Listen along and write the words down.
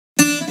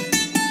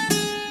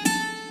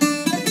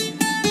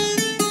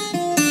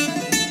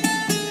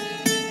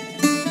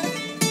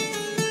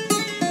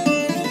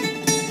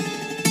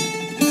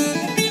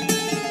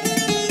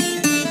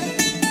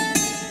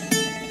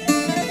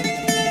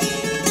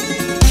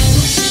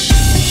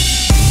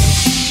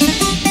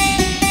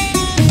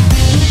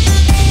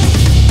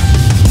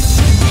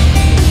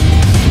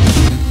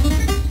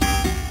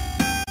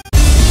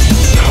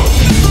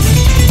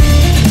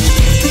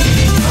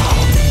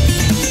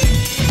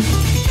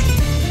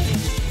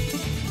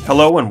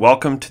Hello and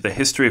welcome to the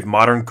History of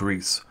Modern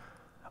Greece.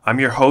 I'm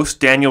your host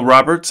Daniel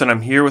Roberts and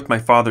I'm here with my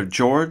father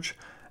George,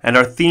 and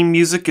our theme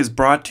music is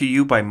brought to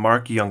you by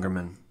Mark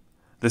Youngerman.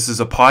 This is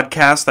a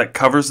podcast that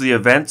covers the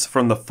events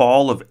from the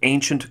fall of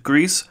ancient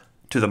Greece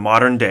to the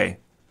modern day.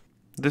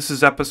 This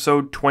is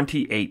episode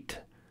 28,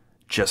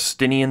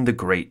 Justinian the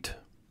Great.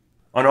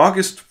 On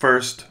August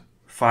 1st,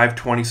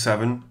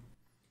 527,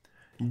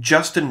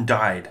 Justin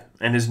died,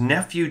 and his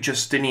nephew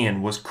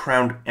Justinian was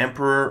crowned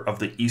Emperor of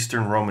the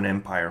Eastern Roman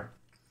Empire.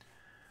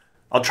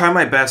 I'll try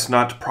my best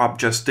not to prop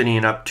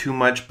Justinian up too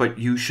much, but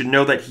you should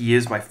know that he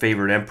is my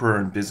favorite emperor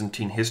in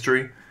Byzantine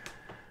history,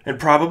 and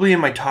probably in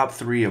my top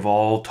 3 of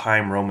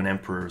all-time Roman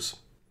emperors.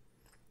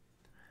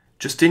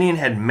 Justinian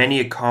had many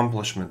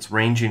accomplishments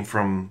ranging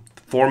from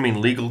forming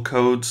legal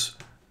codes,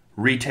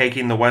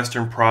 retaking the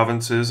western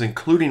provinces,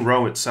 including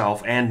Rome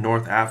itself and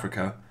North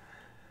Africa,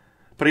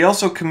 but he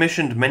also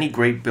commissioned many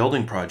great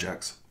building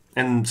projects,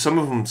 and some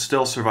of them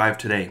still survive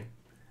today.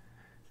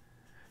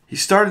 He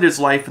started his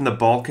life in the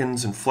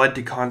Balkans and fled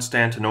to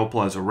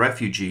Constantinople as a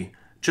refugee,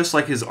 just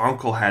like his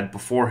uncle had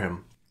before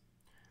him.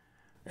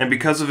 And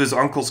because of his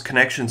uncle's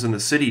connections in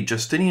the city,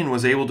 Justinian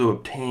was able to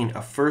obtain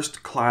a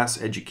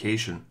first-class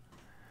education.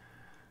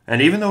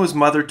 And even though his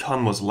mother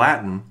tongue was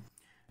Latin,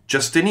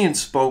 Justinian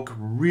spoke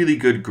really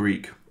good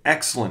Greek,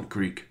 excellent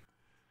Greek.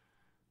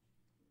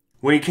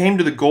 When he came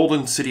to the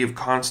golden city of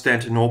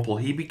Constantinople,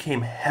 he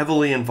became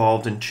heavily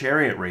involved in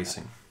chariot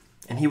racing,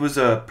 and he was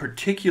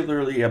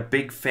particularly a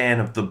big fan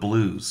of the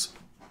blues.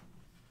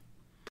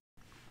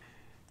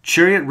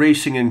 Chariot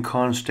racing in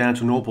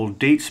Constantinople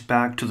dates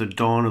back to the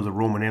dawn of the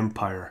Roman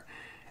Empire,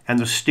 and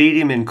the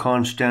stadium in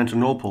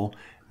Constantinople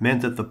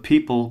meant that the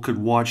people could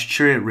watch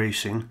chariot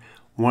racing,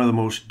 one of the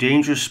most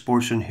dangerous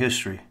sports in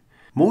history.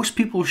 Most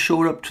people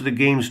showed up to the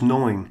games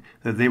knowing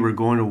that they were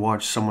going to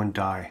watch someone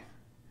die.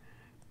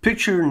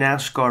 Picture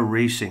NASCAR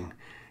racing,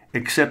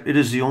 except it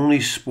is the only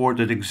sport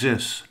that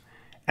exists,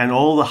 and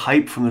all the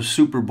hype from the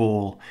Super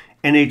Bowl,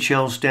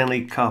 NHL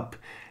Stanley Cup,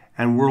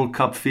 and World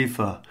Cup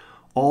FIFA,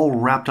 all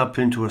wrapped up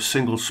into a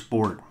single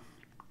sport.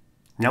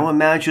 Now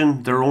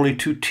imagine there are only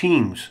 2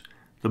 teams,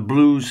 the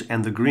Blues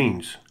and the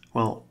Greens.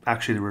 Well,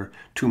 actually there were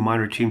 2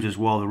 minor teams as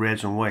well, the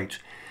Reds and Whites.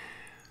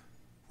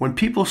 When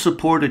people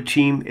support a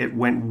team, it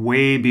went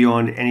way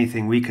beyond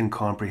anything we can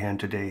comprehend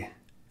today.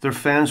 Their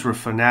fans were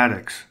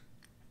fanatics,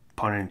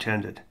 pun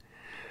intended.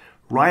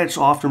 Riots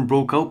often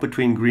broke out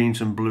between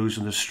Greens and Blues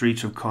in the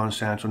streets of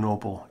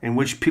Constantinople, in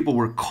which people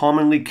were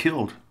commonly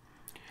killed.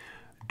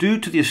 Due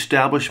to the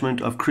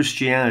establishment of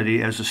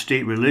Christianity as a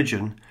state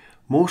religion,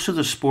 most of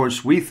the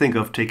sports we think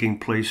of taking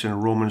place in a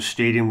Roman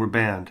stadium were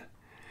banned.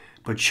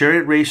 But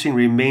chariot racing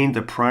remained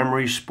the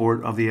primary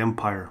sport of the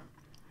empire.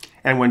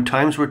 And when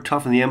times were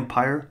tough in the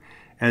empire,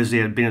 as they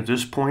had been at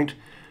this point,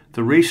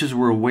 the races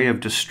were a way of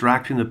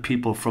distracting the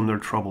people from their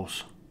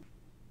troubles.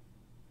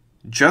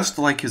 Just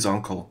like his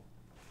uncle,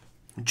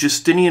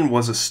 Justinian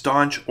was a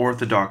staunch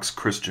Orthodox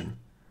Christian,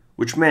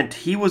 which meant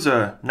he was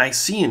a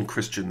Nicene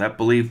Christian that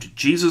believed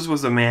Jesus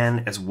was a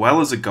man as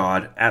well as a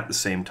god at the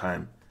same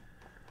time.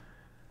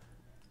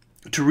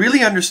 To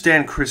really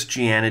understand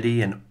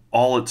Christianity and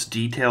all its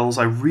details,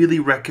 I really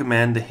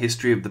recommend the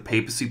History of the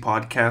Papacy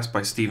podcast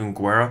by Stephen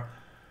Guerra.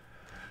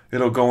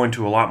 It'll go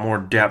into a lot more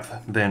depth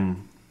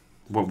than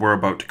what we're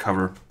about to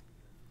cover.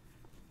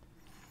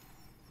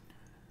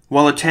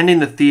 While attending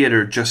the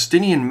theater,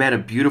 Justinian met a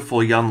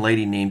beautiful young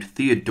lady named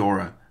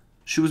Theodora.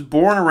 She was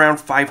born around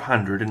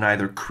 500 in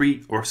either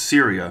Crete or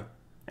Syria,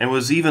 and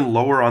was even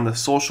lower on the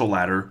social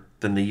ladder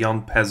than the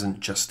young peasant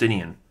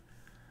Justinian.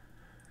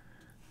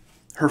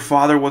 Her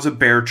father was a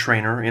bear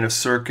trainer in a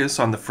circus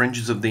on the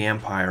fringes of the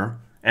empire,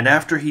 and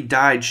after he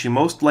died, she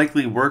most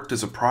likely worked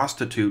as a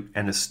prostitute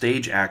and a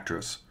stage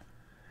actress.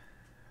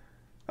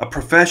 A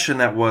profession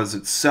that was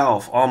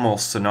itself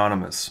almost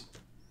synonymous.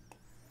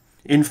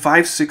 In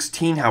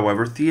 516,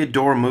 however,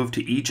 Theodora moved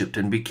to Egypt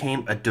and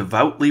became a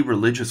devoutly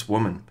religious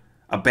woman,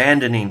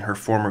 abandoning her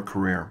former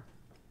career.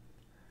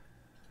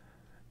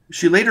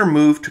 She later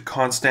moved to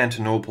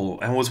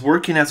Constantinople and was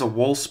working as a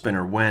wool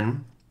spinner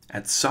when,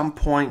 at some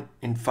point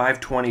in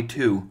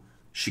 522,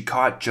 she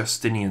caught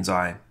Justinian's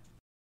eye.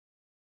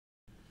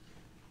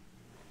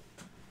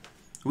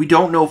 We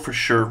don't know for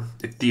sure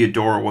if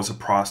Theodora was a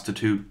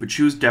prostitute, but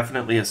she was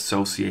definitely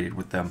associated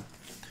with them.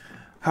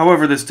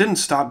 However, this didn't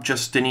stop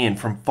Justinian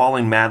from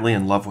falling madly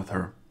in love with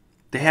her.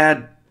 They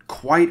had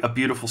quite a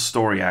beautiful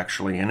story,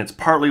 actually, and it's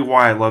partly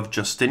why I love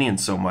Justinian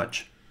so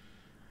much.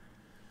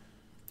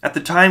 At the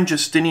time,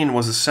 Justinian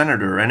was a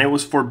senator, and it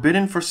was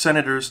forbidden for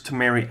senators to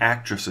marry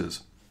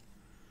actresses.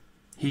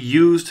 He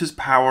used his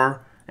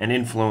power and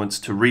influence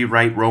to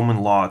rewrite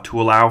Roman law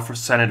to allow for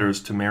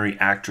senators to marry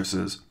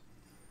actresses,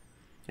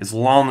 as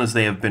long as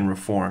they have been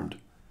reformed.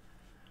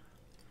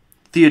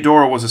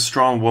 Theodora was a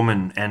strong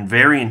woman and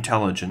very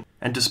intelligent,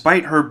 and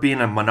despite her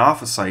being a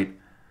Monophysite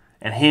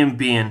and him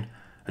being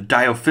a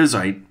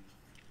Diophysite,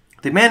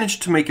 they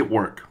managed to make it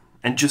work,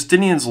 and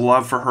Justinian's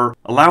love for her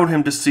allowed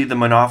him to see the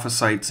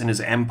Monophysites in his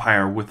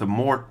empire with a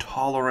more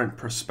tolerant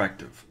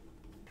perspective.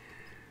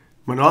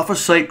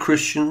 Monophysite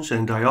Christians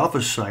and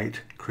Diophysite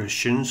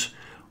Christians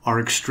are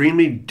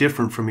extremely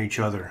different from each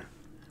other.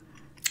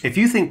 If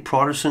you think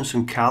Protestants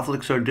and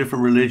Catholics are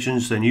different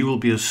religions, then you will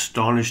be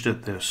astonished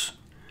at this.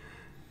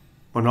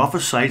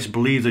 Monophysites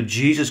believe that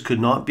Jesus could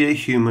not be a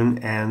human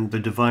and the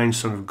divine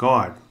Son of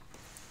God.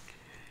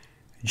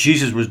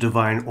 Jesus was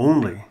divine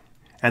only,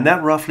 and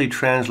that roughly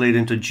translated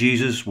into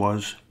Jesus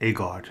was a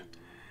God.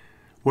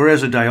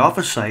 Whereas the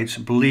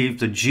Diophysites believed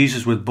that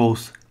Jesus was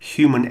both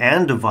human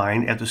and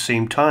divine at the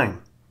same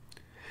time.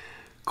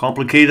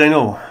 Complicated, I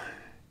know.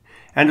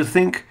 And to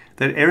think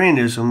that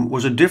Arianism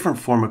was a different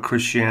form of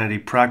Christianity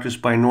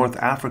practiced by North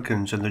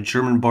Africans and the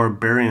German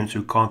barbarians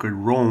who conquered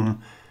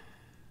Rome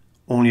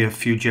only a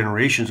few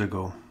generations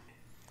ago.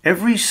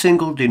 Every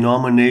single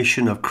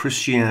denomination of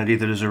Christianity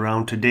that is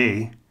around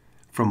today,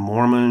 from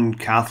Mormon,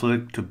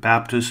 Catholic to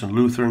Baptist and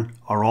Lutheran,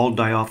 are all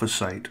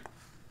Diophysite.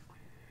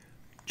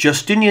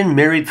 Justinian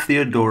married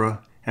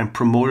Theodora and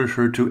promoted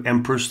her to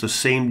empress the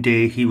same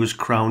day he was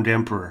crowned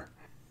emperor.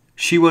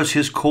 She was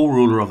his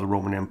co-ruler of the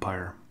Roman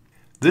Empire.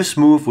 This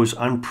move was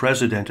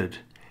unprecedented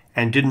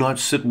and did not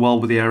sit well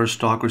with the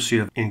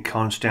aristocracy in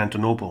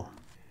Constantinople.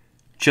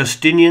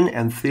 Justinian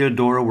and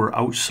Theodora were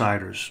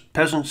outsiders,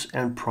 peasants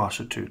and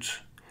prostitutes.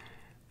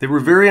 They were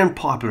very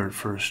unpopular at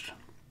first.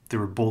 They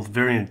were both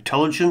very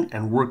intelligent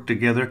and worked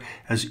together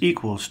as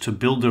equals to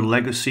build their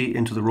legacy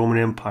into the Roman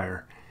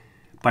Empire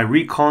by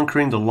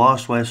reconquering the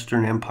lost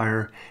Western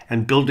Empire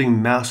and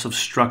building massive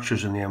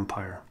structures in the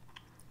empire.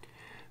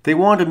 They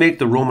wanted to make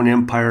the Roman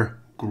Empire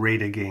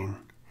great again.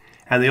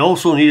 And they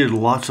also needed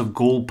lots of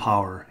gold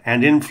power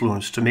and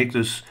influence to make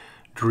this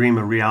dream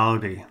a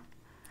reality.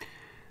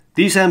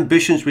 These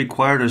ambitions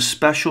required a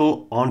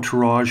special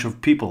entourage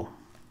of people.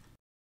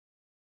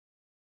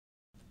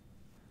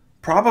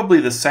 Probably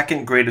the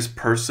second greatest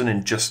person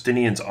in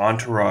Justinian's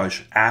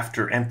entourage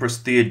after Empress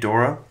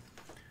Theodora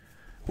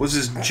was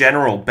his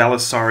general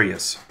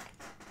Belisarius.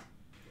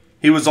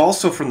 He was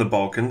also from the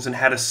Balkans and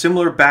had a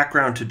similar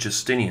background to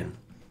Justinian.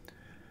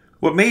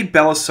 What made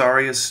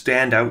Belisarius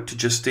stand out to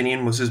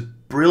Justinian was his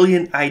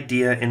brilliant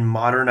idea in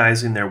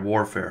modernizing their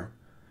warfare.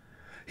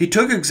 He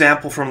took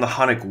example from the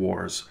Hunnic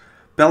Wars.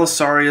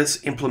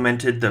 Belisarius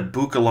implemented the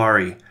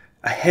Bucellari,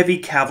 a heavy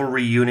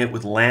cavalry unit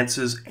with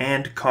lances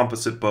and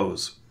composite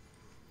bows.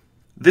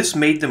 This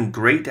made them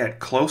great at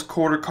close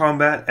quarter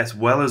combat as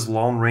well as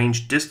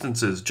long-range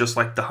distances, just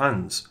like the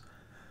Huns.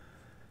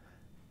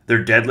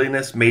 Their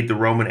deadliness made the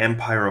Roman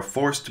Empire a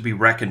force to be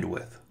reckoned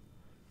with.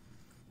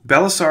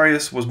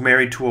 Belisarius was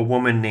married to a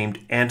woman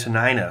named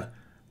Antonina,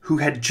 who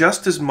had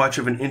just as much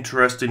of an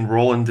interesting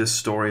role in this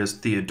story as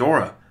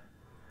Theodora.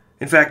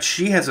 In fact,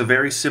 she has a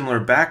very similar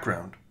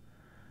background.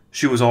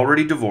 She was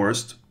already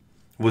divorced,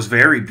 was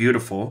very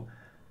beautiful,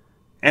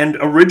 and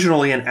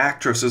originally an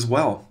actress as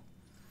well.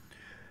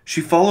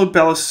 She followed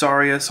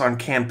Belisarius on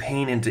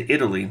campaign into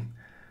Italy,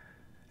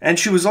 and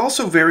she was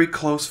also very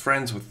close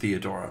friends with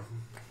Theodora.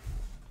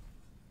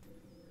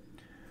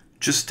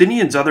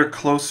 Justinian's other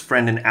close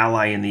friend and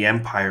ally in the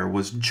empire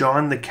was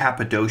John the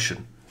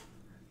Cappadocian.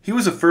 He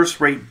was a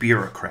first-rate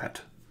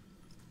bureaucrat.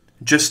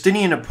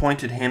 Justinian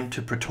appointed him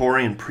to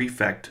Praetorian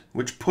Prefect,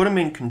 which put him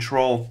in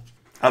control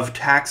of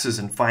taxes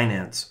and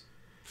finance.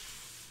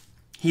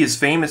 He is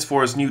famous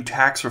for his new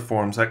tax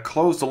reforms that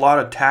closed a lot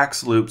of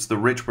tax loops the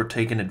rich were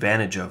taken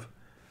advantage of,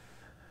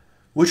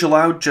 which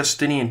allowed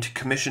Justinian to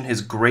commission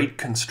his great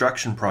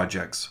construction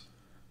projects.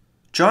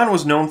 John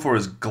was known for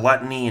his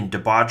gluttony and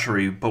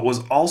debauchery, but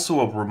was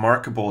also a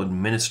remarkable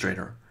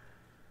administrator.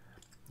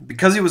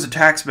 Because he was a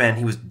taxman,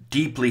 he was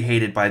deeply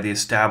hated by the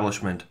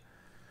establishment,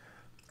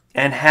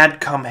 and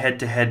had come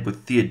head-to-head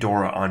with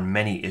Theodora on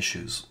many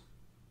issues.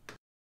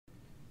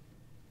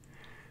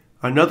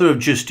 Another of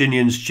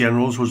Justinian's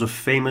generals was a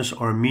famous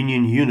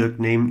Armenian eunuch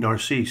named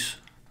Narses.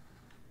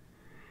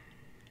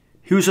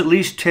 He was at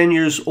least 10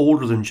 years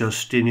older than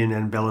Justinian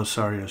and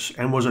Belisarius,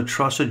 and was a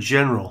trusted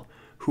general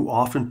who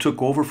often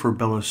took over for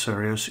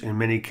Belisarius in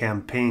many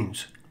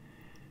campaigns,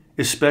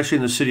 especially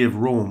in the city of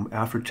Rome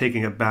after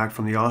taking it back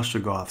from the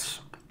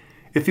Ostrogoths.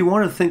 If you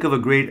want to think of a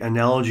great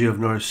analogy of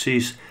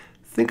Narses,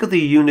 think of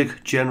the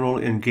eunuch general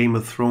in Game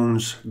of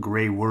Thrones'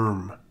 Grey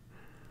Worm.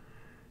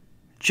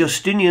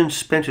 Justinian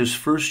spent his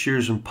first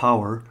years in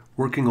power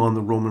working on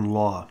the Roman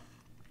law.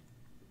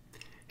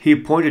 He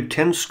appointed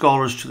 10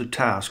 scholars to the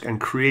task and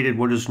created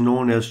what is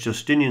known as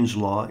Justinian's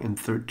Law in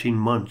 13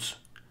 months.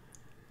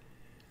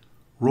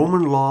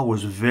 Roman law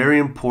was very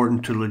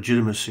important to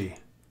legitimacy,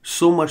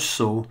 so much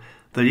so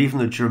that even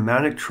the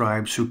Germanic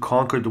tribes who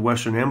conquered the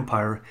Western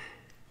Empire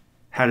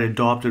had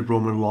adopted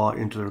Roman law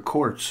into their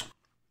courts.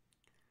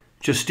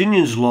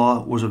 Justinian's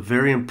law was a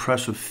very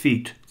impressive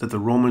feat that the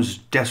Romans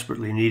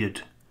desperately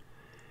needed.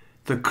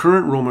 The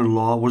current Roman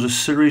law was a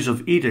series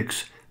of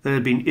edicts that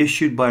had been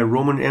issued by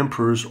Roman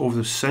emperors over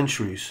the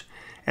centuries,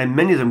 and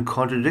many of them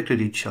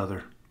contradicted each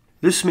other.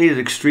 This made it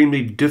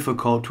extremely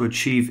difficult to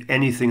achieve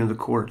anything in the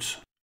courts.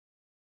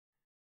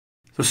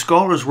 The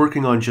scholars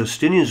working on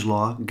Justinian's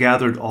law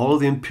gathered all of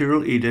the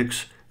imperial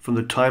edicts from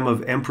the time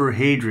of Emperor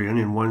Hadrian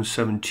in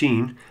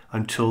 117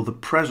 until the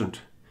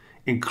present,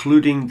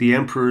 including the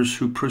emperors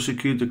who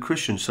persecuted the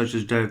Christians, such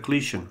as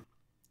Diocletian.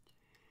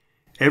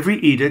 Every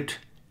edict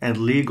and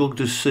legal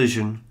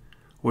decision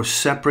was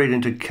separated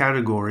into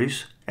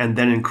categories and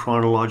then in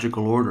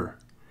chronological order.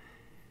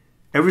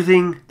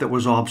 Everything that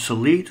was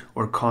obsolete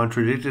or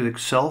contradicted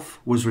itself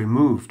was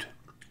removed.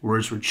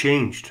 Words were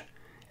changed,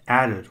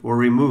 added, or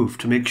removed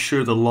to make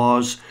sure the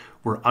laws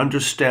were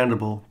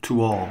understandable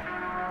to all.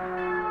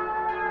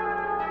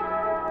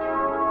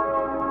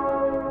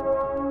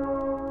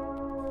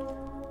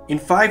 In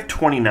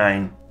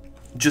 529,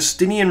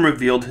 Justinian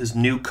revealed his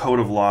new code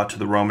of law to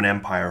the Roman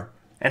Empire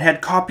and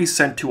had copies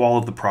sent to all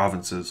of the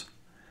provinces.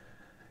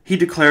 He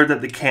declared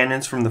that the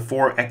canons from the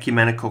 4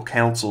 ecumenical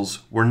councils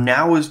were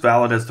now as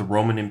valid as the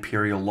Roman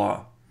imperial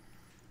law.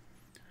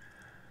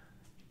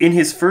 In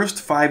his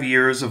first 5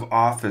 years of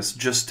office,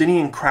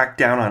 Justinian cracked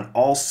down on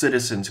all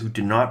citizens who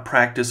did not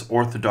practice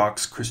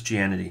Orthodox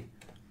Christianity.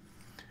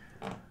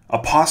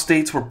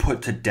 Apostates were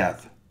put to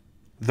death.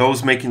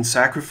 Those making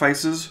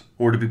sacrifices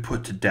were to be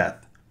put to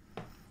death.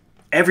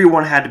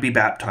 Everyone had to be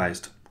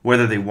baptized,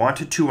 whether they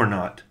wanted to or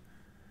not.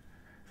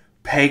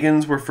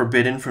 Pagans were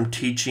forbidden from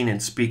teaching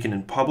and speaking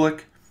in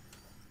public.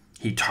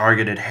 He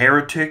targeted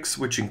heretics,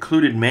 which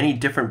included many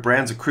different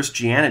brands of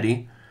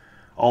Christianity,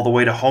 all the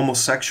way to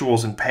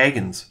homosexuals and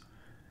pagans.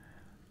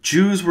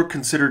 Jews were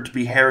considered to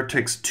be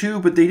heretics too,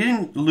 but they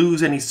didn't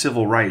lose any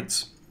civil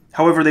rights.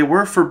 However, they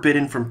were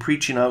forbidden from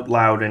preaching out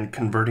loud and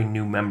converting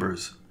new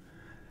members.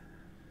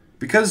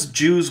 Because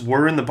Jews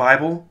were in the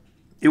Bible,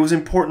 it was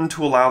important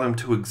to allow them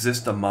to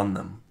exist among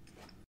them.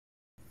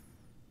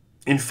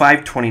 In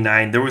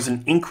 529, there was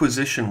an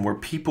inquisition where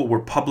people were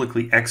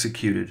publicly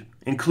executed,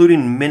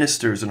 including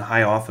ministers in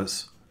high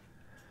office.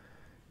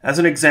 As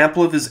an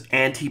example of his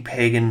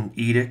anti-pagan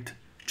edict,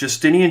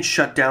 Justinian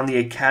shut down the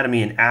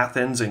academy in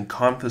Athens and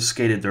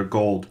confiscated their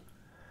gold.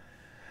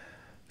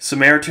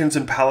 Samaritans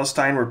in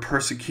Palestine were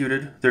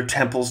persecuted, their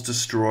temples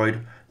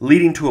destroyed,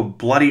 leading to a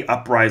bloody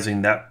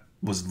uprising that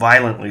was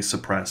violently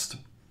suppressed.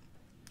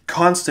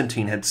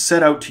 Constantine had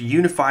set out to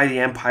unify the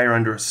empire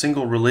under a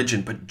single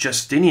religion, but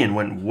Justinian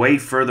went way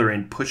further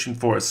in pushing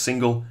for a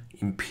single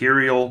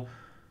imperial,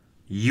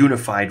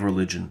 unified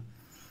religion.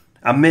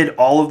 Amid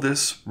all of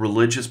this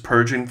religious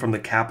purging from the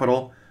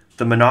capital,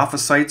 the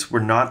Monophysites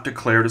were not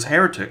declared as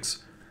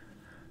heretics.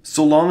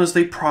 So long as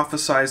they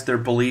prophesied their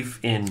belief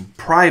in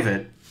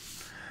private,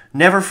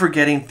 never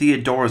forgetting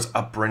Theodora's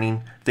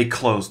upbringing, they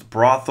closed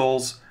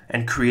brothels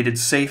and created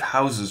safe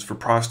houses for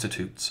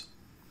prostitutes.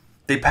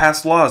 They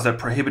passed laws that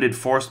prohibited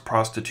forced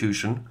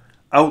prostitution,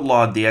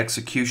 outlawed the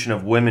execution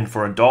of women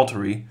for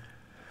adultery,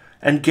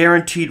 and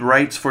guaranteed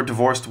rights for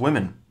divorced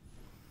women.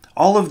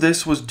 All of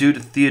this was due to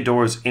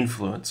Theodora's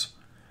influence.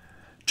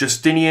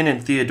 Justinian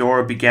and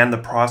Theodora began the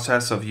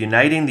process of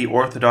uniting the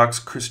Orthodox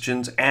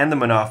Christians and the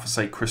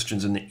Monophysite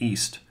Christians in the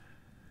East.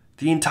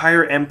 The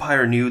entire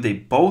empire knew they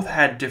both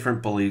had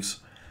different beliefs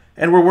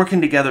and were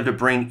working together to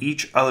bring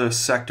each other's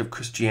sect of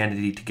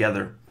Christianity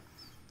together.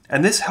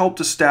 And this helped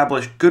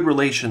establish good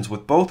relations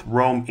with both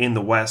Rome in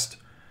the west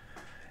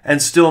and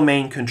still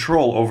maintain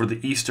control over the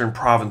eastern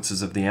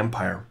provinces of the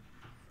empire.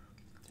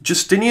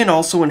 Justinian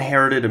also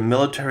inherited a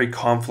military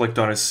conflict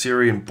on his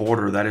Syrian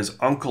border that his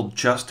uncle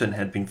Justin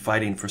had been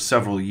fighting for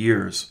several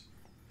years.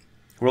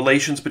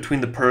 Relations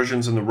between the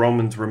Persians and the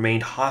Romans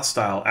remained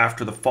hostile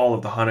after the fall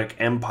of the Hunnic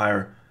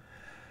Empire,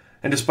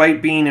 and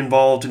despite being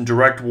involved in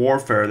direct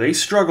warfare, they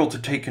struggled to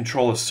take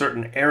control of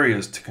certain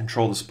areas to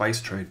control the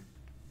spice trade.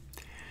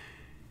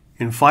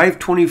 In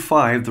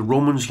 525, the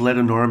Romans led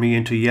an army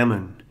into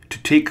Yemen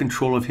to take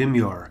control of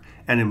Himyar,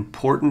 an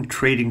important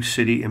trading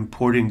city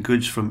importing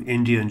goods from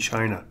India and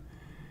China.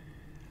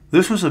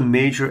 This was a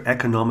major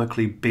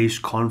economically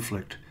based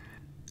conflict,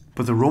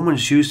 but the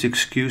Romans used the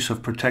excuse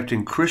of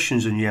protecting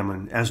Christians in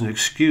Yemen as an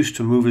excuse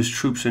to move his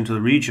troops into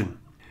the region.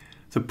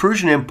 The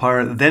Persian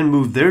Empire then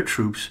moved their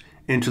troops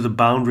into the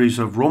boundaries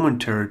of Roman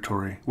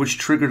territory, which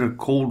triggered a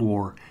Cold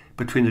War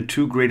between the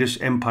two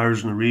greatest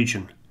empires in the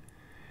region.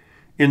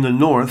 In the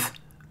north,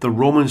 the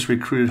Romans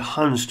recruited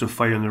Huns to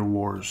fight in their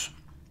wars,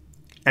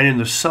 and in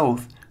the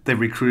south, they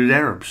recruited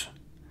Arabs.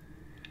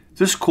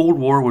 This Cold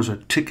War was a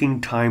ticking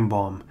time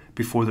bomb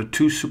before the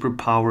two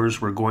superpowers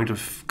were going to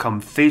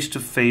come face to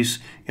face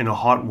in a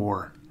hot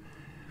war.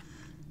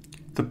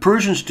 The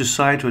Persians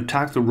decided to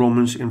attack the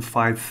Romans in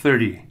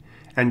 530,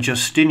 and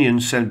Justinian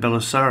sent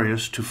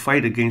Belisarius to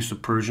fight against the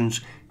Persians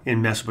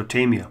in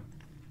Mesopotamia.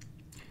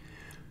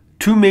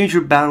 Two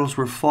major battles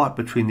were fought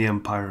between the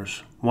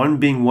empires, one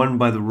being won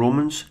by the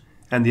Romans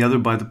and the other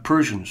by the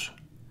Persians.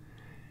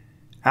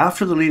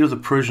 After the leader of the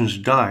Persians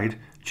died,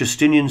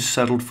 Justinian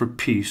settled for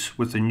peace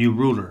with the new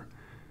ruler,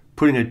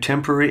 putting a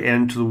temporary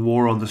end to the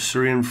war on the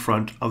Syrian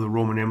front of the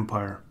Roman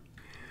Empire.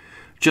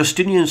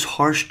 Justinian's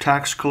harsh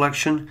tax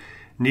collection,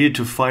 needed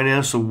to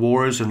finance the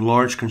wars and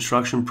large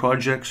construction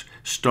projects,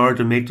 started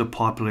to make the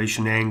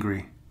population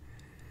angry.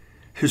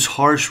 His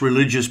harsh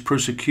religious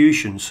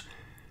persecutions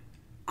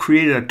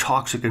created a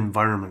toxic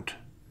environment.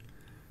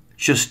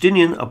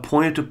 Justinian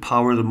appointed to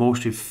power the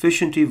most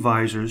efficient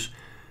advisors,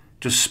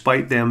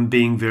 despite them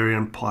being very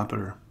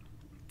unpopular.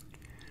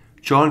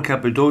 John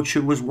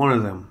Cappadocia was one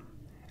of them,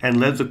 and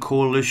led the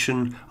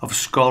coalition of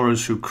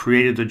scholars who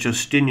created the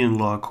Justinian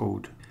law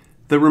code.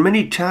 There were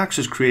many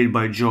taxes created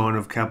by John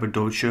of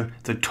Cappadocia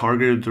that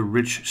targeted the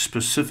rich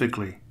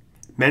specifically.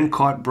 Men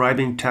caught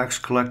bribing tax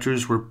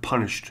collectors were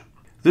punished.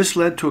 This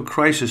led to a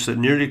crisis that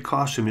nearly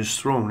cost him his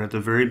throne at the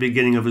very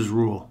beginning of his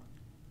rule.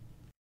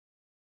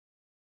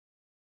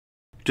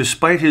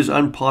 Despite his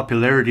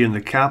unpopularity in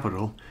the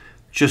capital,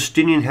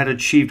 Justinian had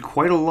achieved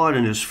quite a lot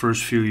in his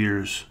first few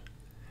years.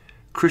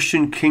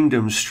 Christian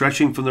kingdoms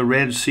stretching from the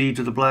Red Sea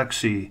to the Black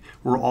Sea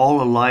were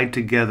all allied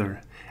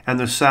together, and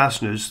the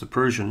Sassanids, the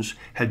Persians,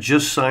 had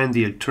just signed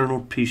the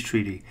Eternal Peace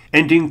Treaty,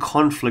 ending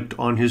conflict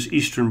on his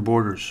eastern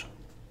borders.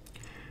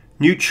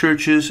 New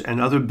churches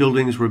and other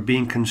buildings were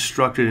being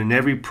constructed in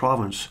every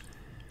province,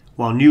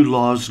 while new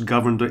laws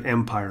governed the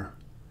empire.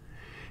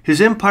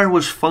 His empire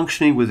was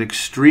functioning with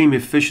extreme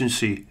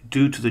efficiency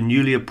due to the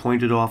newly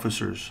appointed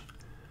officers.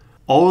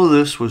 All of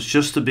this was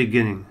just the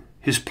beginning.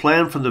 His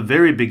plan from the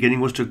very beginning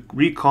was to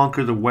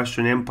reconquer the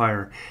Western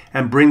Empire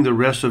and bring the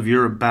rest of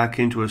Europe back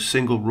into a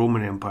single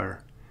Roman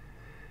Empire.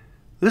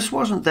 This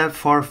wasn't that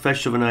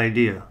far-fetched of an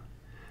idea.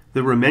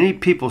 There were many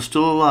people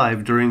still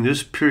alive during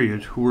this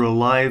period who were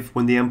alive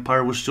when the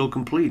empire was still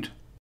complete.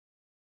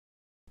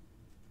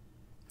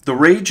 The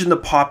rage in the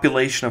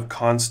population of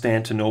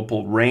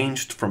Constantinople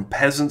ranged from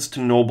peasants to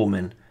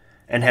noblemen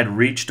and had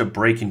reached a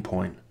breaking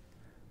point.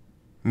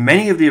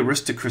 Many of the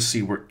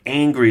aristocracy were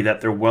angry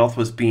that their wealth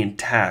was being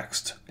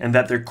taxed and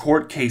that their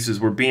court cases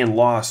were being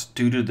lost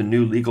due to the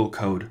new legal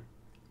code.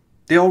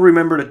 They all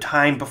remembered a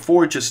time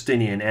before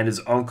Justinian and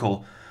his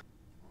uncle,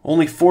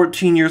 only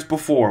 14 years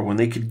before, when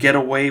they could get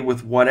away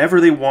with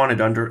whatever they wanted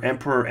under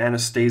Emperor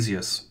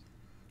Anastasius.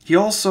 He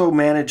also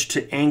managed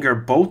to anger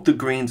both the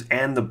Greens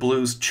and the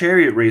Blues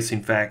chariot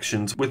racing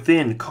factions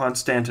within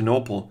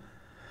Constantinople,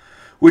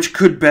 which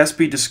could best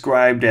be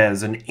described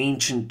as an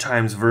ancient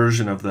times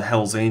version of the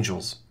Hells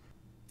Angels.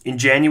 In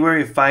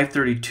January of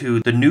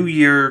 532, the New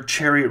Year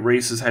chariot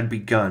races had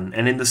begun,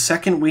 and in the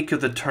second week of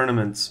the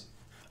tournaments,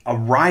 a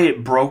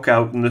riot broke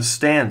out in the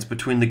stands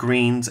between the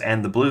Greens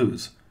and the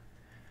Blues.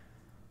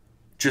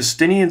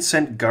 Justinian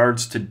sent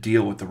guards to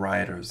deal with the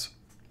rioters.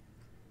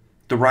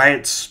 The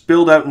riots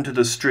spilled out into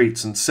the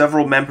streets, and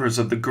several members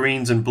of the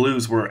Greens and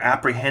Blues were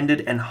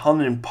apprehended and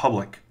hung in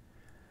public.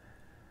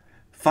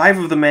 5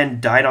 of the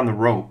men died on the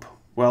rope,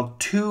 while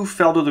 2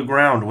 fell to the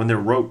ground when their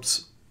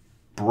ropes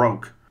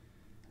broke.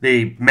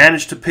 They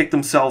managed to pick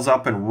themselves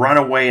up and run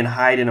away and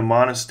hide in a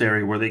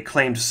monastery where they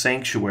claimed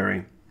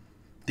sanctuary.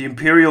 The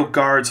imperial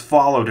guards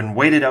followed and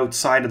waited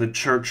outside of the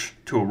church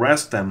to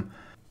arrest them.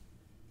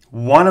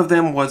 One of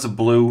them was a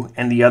blue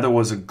and the other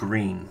was a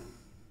green.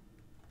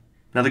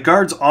 Now the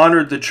guards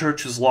honored the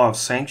church's law of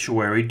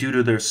sanctuary due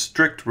to their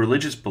strict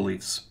religious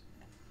beliefs.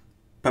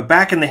 But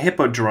back in the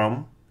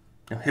hippodrome,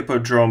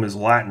 hippodrome is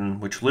Latin,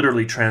 which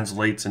literally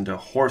translates into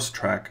horse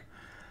track.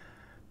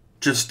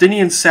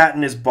 Justinian sat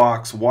in his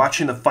box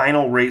watching the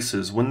final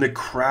races when the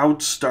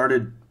crowd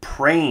started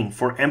praying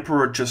for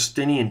Emperor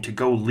Justinian to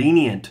go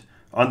lenient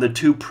on the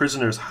 2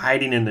 prisoners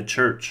hiding in the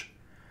church.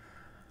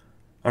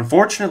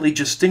 Unfortunately,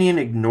 Justinian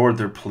ignored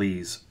their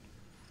pleas,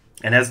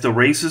 and as the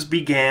races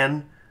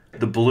began,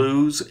 the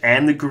Blues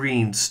and the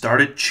Greens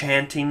started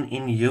chanting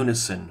in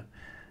unison,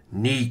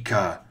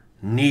 "Nika,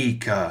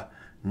 Nika,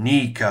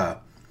 Nika,"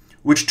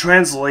 which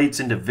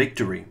translates into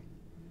victory.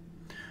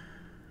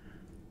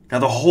 Now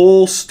the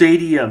whole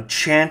stadium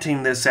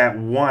chanting this at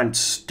once,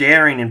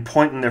 staring and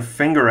pointing their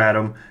finger at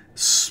him,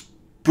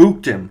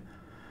 spooked him.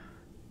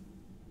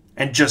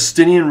 And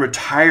Justinian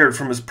retired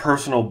from his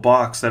personal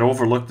box that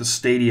overlooked the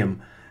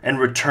stadium and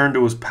returned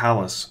to his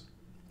palace.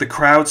 The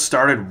crowd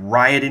started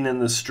rioting in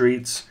the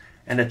streets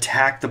and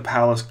attacked the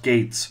palace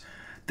gates.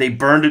 They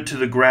burned it to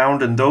the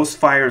ground, and those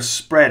fires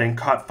spread and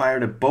caught fire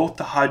to both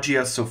the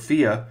Hagia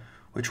Sophia,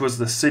 which was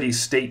the city's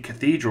state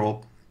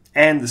cathedral,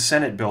 and the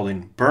Senate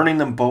building, burning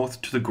them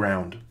both to the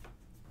ground.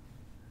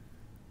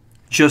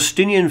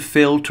 Justinian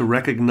failed to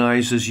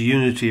recognize this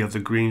unity of the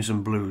Greens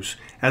and Blues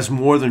as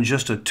more than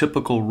just a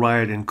typical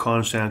riot in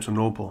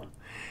Constantinople,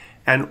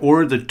 and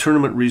ordered the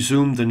tournament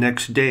resumed the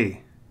next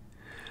day.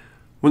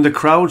 When the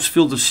crowds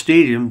filled the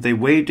stadium, they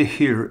waited to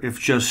hear if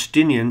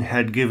Justinian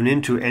had given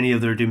in to any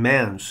of their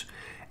demands,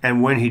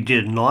 and when he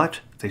did not,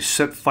 they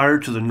set fire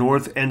to the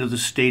north end of the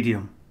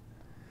stadium.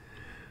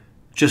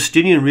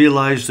 Justinian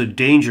realized the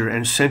danger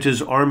and sent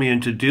his army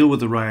in to deal with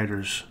the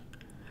rioters.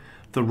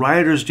 The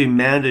rioters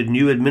demanded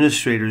new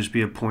administrators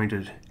be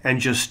appointed, and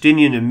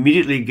Justinian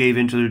immediately gave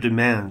in to their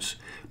demands,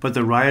 but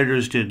the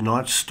rioters did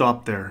not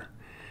stop there.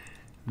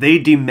 They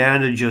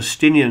demanded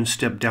Justinian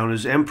step down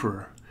as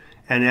emperor,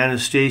 and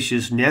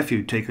Anastasius'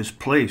 nephew take his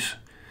place.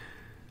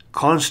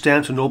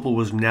 Constantinople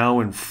was now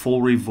in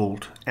full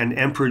revolt, and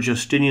Emperor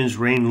Justinian's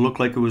reign looked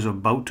like it was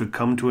about to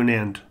come to an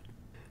end.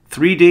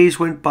 3 days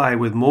went by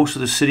with most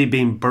of the city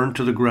being burnt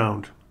to the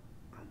ground.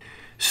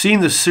 Seeing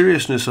the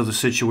seriousness of the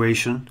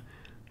situation,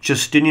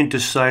 Justinian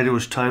decided it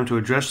was time to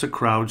address the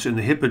crowds in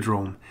the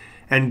hippodrome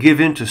and give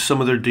in to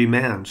some of their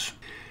demands.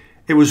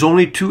 It was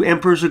only 2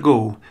 emperors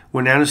ago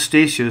when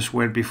Anastasius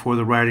went before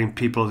the rioting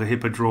people of the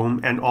Hippodrome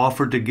and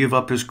offered to give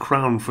up his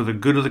crown for the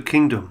good of the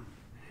kingdom.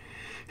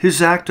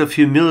 His act of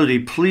humility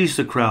pleased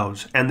the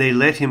crowds, and they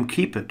let him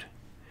keep it.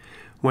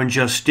 When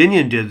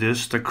Justinian did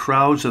this, the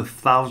crowds of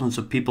thousands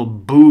of people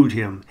booed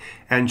him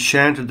and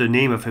chanted the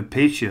name of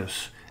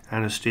Hypatius,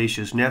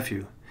 Anastasius'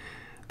 nephew.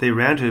 They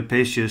ran to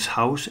Hypatius'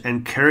 house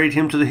and carried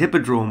him to the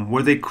Hippodrome,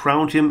 where they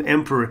crowned him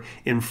emperor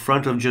in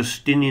front of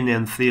Justinian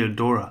and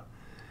Theodora.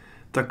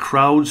 The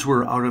crowds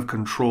were out of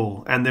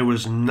control, and there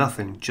was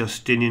nothing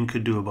Justinian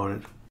could do about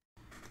it.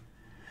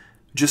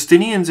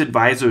 Justinian's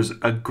advisors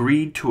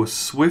agreed to a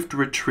swift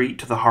retreat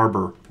to the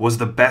harbor was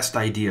the best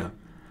idea.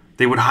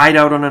 They would hide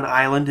out on an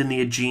island in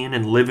the Aegean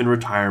and live in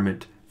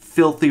retirement,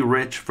 filthy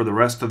rich for the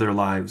rest of their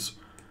lives.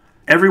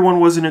 Everyone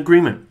was in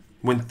agreement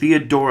when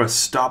Theodora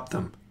stopped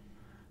them.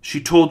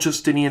 She told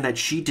Justinian that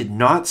she did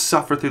not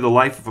suffer through the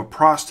life of a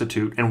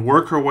prostitute and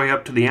work her way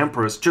up to the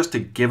empress just to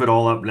give it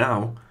all up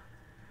now.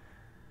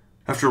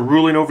 After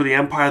ruling over the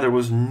empire, there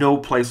was no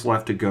place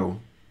left to go.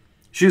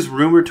 She is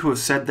rumored to have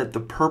said that the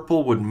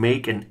purple would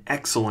make an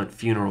excellent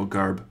funeral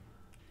garb.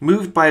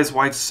 Moved by his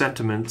wife's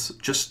sentiments,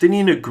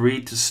 Justinian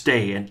agreed to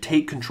stay and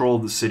take control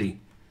of the city.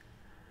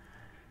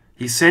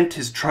 He sent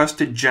his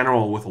trusted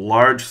general with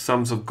large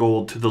sums of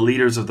gold to the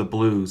leaders of the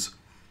Blues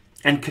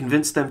and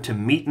convinced them to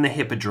meet in the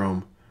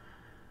Hippodrome.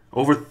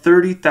 Over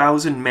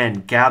 30,000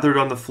 men gathered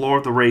on the floor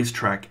of the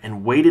racetrack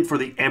and waited for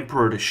the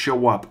emperor to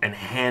show up and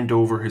hand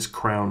over his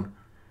crown.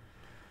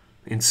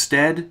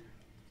 Instead,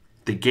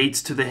 the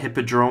gates to the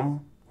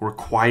Hippodrome were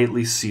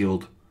quietly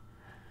sealed,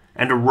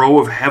 and a row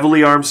of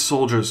heavily armed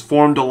soldiers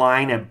formed a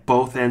line at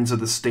both ends of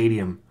the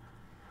stadium.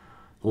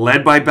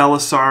 Led by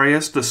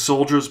Belisarius, the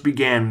soldiers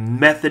began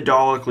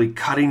methodically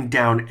cutting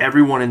down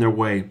everyone in their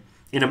way.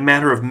 In a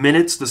matter of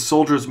minutes, the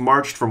soldiers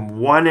marched from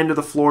one end of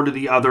the floor to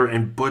the other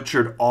and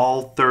butchered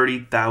all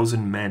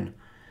 30,000 men.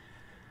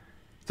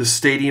 The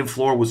stadium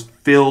floor was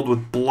filled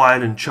with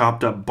blood and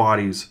chopped up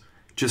bodies.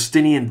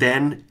 Justinian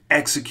then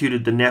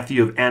executed the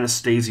nephew of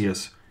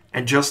Anastasius,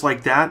 and just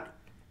like that,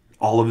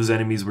 all of his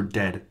enemies were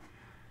dead.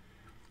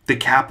 The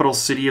capital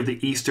city of the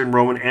Eastern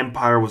Roman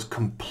Empire was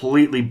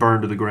completely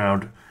burned to the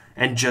ground,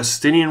 and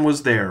Justinian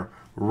was there,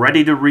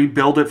 ready to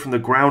rebuild it from the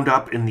ground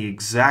up in the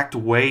exact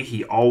way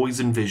he always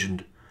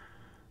envisioned.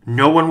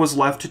 No one was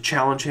left to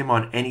challenge him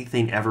on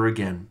anything ever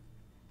again.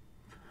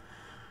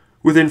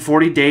 Within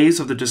 40 days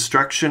of the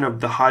destruction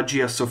of the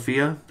Hagia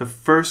Sophia, the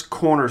first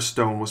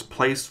cornerstone was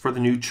placed for the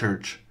new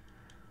church.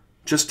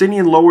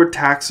 Justinian lowered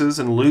taxes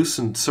and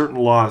loosened certain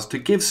laws to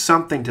give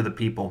something to the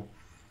people.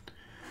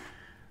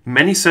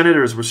 Many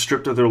senators were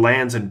stripped of their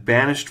lands and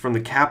banished from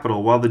the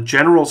capital, while the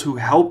generals who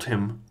helped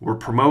him were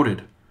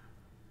promoted.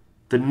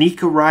 The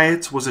Nika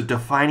riots was a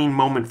defining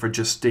moment for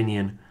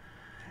Justinian,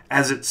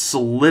 as it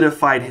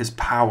solidified his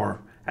power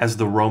as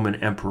the Roman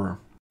emperor.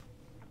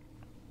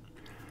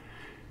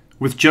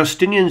 With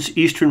Justinian's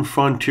eastern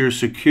frontier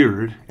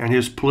secured and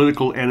his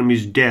political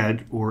enemies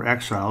dead or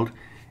exiled,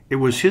 it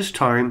was his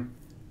time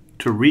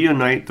to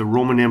reunite the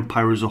Roman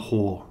Empire as a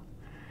whole.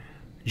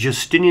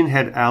 Justinian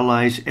had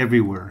allies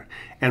everywhere,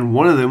 and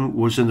one of them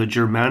was in the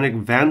Germanic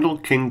Vandal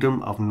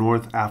kingdom of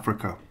North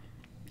Africa.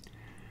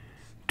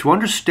 To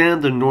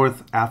understand the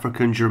North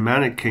African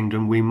Germanic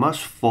kingdom, we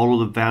must follow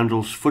the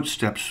Vandals'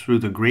 footsteps through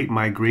the Great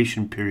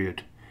Migration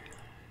period.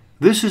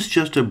 This is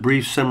just a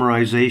brief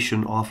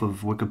summarization off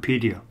of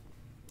Wikipedia.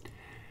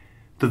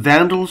 The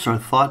Vandals are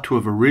thought to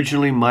have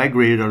originally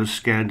migrated out of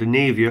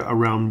Scandinavia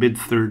around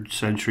mid-3rd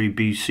century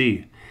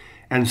BC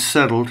and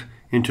settled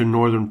into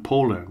northern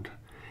Poland,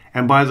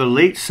 and by the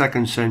late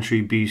 2nd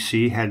century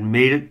BC had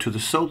made it to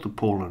the south of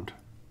Poland.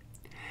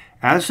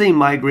 As they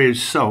migrated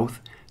south,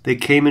 they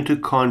came into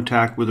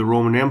contact with the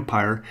Roman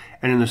Empire,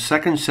 and in the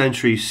 2nd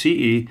century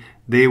CE,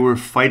 they were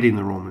fighting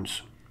the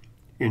Romans.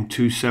 In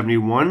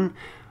 271,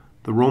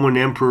 the Roman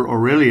Emperor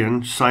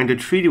Aurelian signed a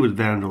treaty with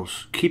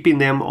Vandals, keeping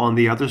them on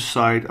the other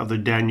side of the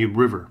Danube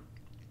River.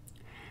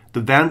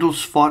 The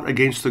Vandals fought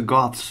against the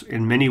Goths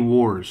in many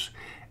wars,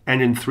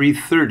 and in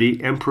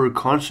 330, Emperor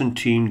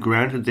Constantine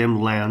granted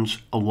them lands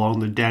along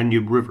the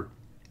Danube River.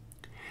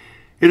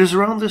 It is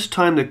around this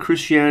time that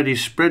Christianity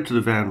spread to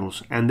the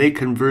Vandals, and they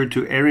converted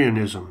to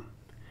Arianism.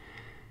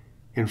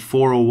 In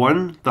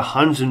 401, the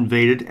Huns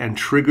invaded and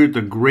triggered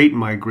the Great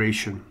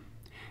Migration.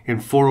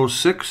 In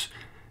 406,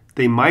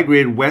 they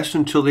migrated west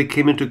until they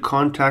came into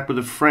contact with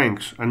the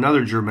Franks,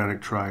 another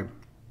Germanic tribe.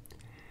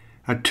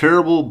 A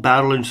terrible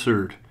battle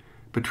ensued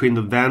between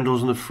the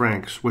Vandals and the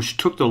Franks, which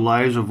took the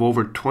lives of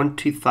over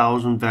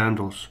 20,000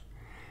 Vandals.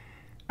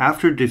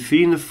 After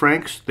defeating the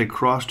Franks, they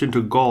crossed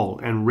into Gaul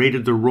and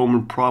raided the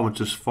Roman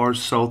province as far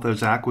south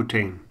as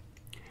Aquitaine.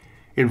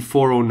 In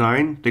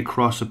 409, they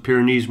crossed the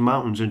Pyrenees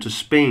Mountains into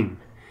Spain,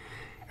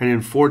 and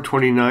in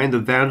 429, the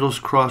Vandals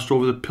crossed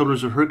over the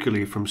Pillars of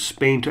Hercules from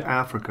Spain to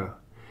Africa.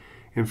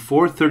 In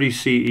 430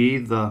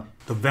 CE, the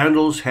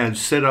Vandals had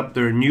set up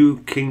their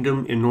new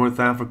kingdom in North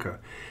Africa.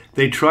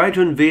 They tried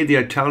to invade the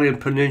Italian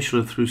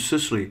peninsula through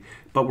Sicily,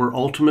 but were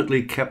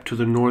ultimately kept to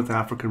the North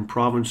African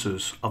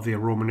provinces of the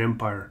Roman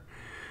Empire.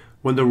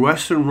 When the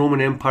Western Roman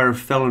Empire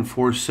fell in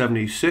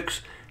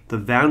 476, the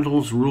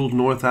Vandals ruled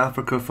North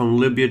Africa from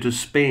Libya to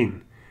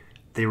Spain.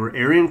 They were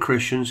Arian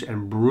Christians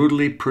and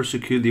brutally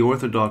persecuted the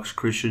Orthodox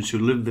Christians who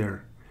lived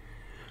there.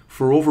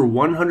 For over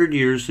 100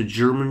 years, the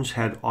Germans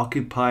had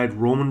occupied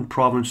Roman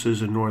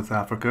provinces in North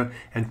Africa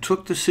and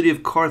took the city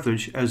of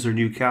Carthage as their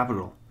new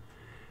capital.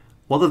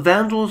 While the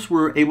Vandals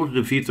were able to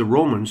defeat the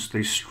Romans,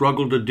 they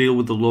struggled to deal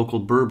with the local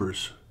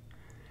Berbers.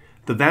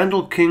 The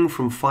Vandal king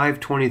from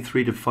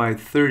 523 to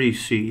 530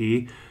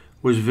 CE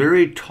was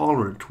very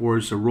tolerant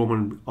towards the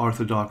Roman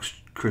Orthodox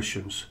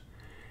Christians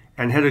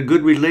and had a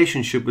good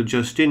relationship with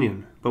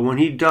Justinian, but when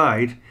he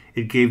died,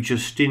 it gave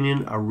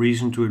Justinian a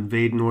reason to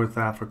invade North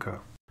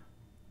Africa.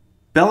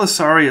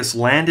 Belisarius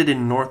landed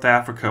in North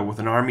Africa with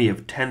an army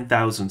of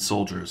 10,000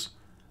 soldiers.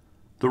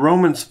 The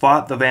Romans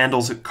fought the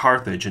Vandals at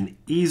Carthage and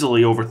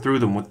easily overthrew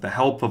them with the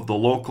help of the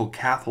local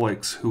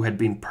Catholics who had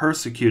been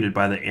persecuted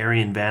by the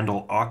Arian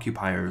Vandal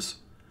occupiers.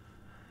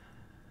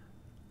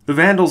 The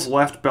Vandals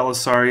left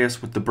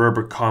Belisarius with the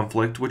Berber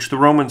conflict, which the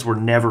Romans were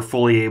never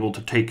fully able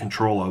to take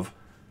control of.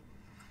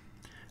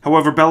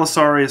 However,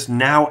 Belisarius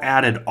now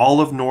added all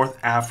of North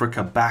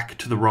Africa back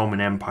to the Roman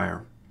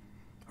Empire.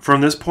 From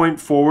this point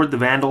forward, the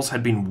Vandals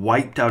had been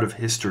wiped out of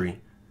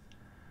history.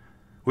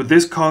 With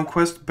this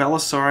conquest,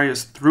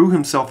 Belisarius threw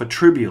himself a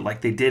tribute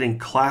like they did in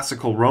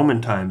classical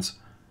Roman times,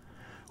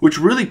 which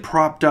really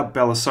propped up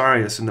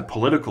Belisarius in the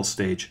political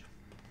stage.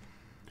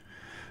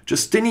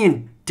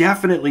 Justinian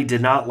definitely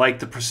did not like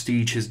the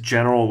prestige his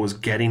general was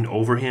getting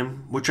over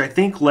him, which I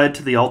think led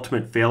to the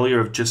ultimate failure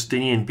of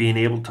Justinian being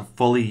able to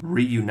fully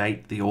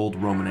reunite the old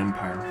Roman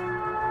Empire.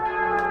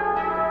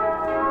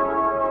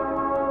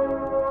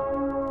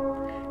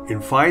 In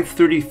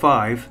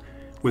 535,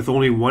 with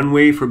only one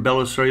way for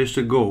Belisarius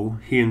to go,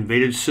 he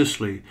invaded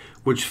Sicily,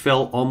 which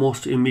fell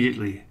almost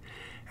immediately,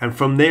 and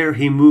from there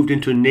he moved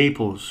into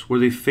Naples, where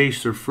they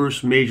faced their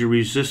first major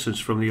resistance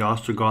from the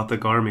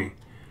Ostrogothic army.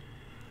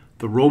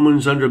 The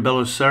Romans under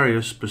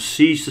Belisarius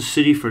besieged the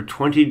city for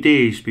 20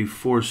 days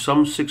before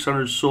some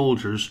 600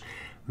 soldiers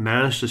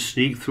managed to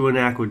sneak through an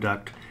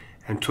aqueduct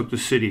and took the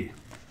city.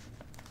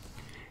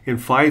 In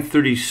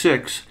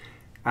 536,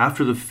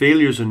 after the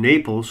failures in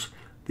Naples,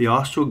 the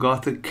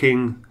Ostrogothic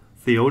king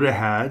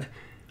Theodahad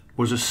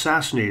was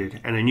assassinated,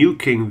 and a new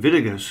king,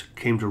 Witigis,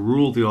 came to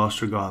rule the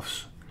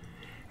Ostrogoths.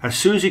 As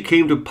soon as he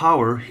came to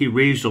power, he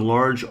raised a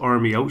large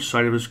army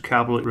outside of his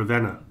capital at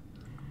Ravenna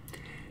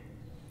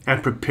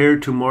and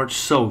prepared to march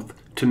south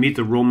to meet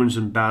the Romans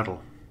in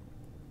battle.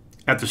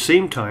 At the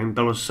same time,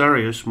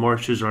 Belisarius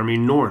marched his army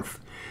north,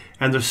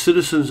 and the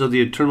citizens of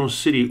the Eternal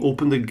City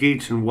opened the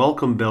gates and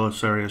welcomed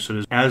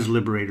Belisarius as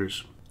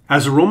liberators.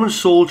 As the Roman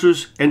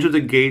soldiers entered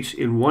the gates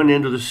in one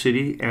end of the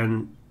city,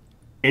 and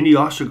any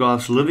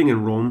Ostrogoths living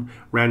in Rome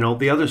ran out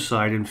the other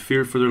side in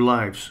fear for their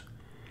lives.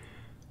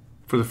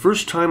 For the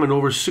first time in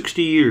over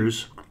 60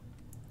 years,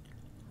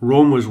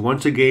 Rome was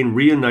once again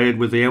reunited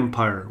with the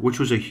empire, which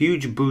was a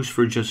huge boost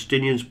for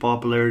Justinian's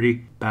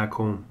popularity back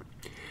home.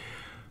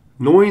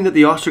 Knowing that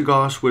the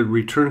Ostrogoths would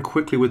return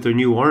quickly with their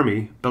new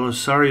army,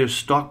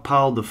 Belisarius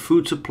stockpiled the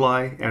food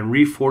supply and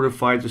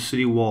refortified the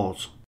city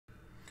walls.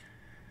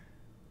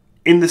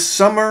 In the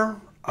summer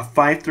of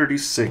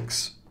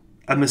 536,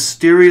 a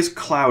mysterious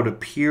cloud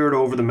appeared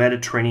over the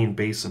Mediterranean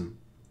basin.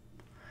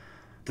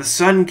 The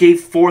sun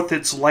gave forth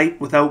its light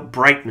without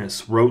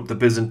brightness, wrote the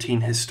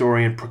Byzantine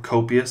historian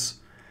Procopius,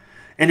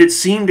 and it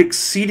seemed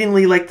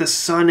exceedingly like the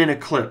sun in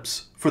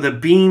eclipse, for the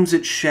beams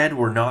it shed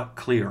were not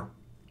clear.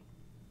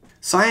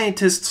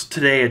 Scientists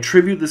today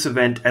attribute this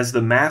event as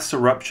the mass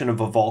eruption of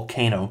a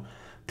volcano,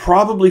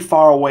 probably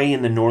far away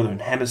in the northern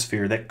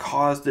hemisphere, that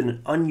caused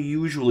an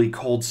unusually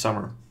cold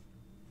summer.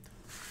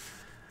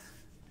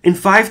 In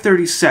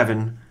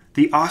 537,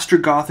 the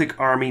Ostrogothic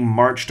army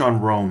marched on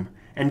Rome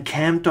and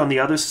camped on the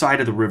other side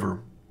of the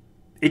river.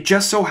 It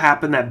just so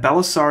happened that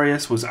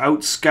Belisarius was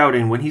out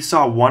scouting when he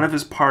saw one of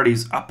his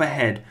parties up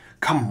ahead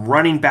come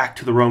running back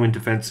to the Roman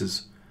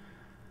defenses.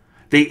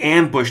 They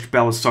ambushed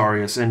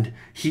Belisarius, and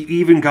he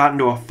even got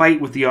into a fight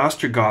with the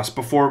Ostrogoths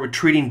before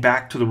retreating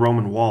back to the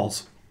Roman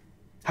walls.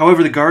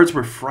 However, the guards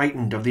were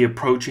frightened of the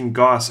approaching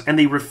Goths, and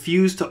they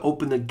refused to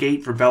open the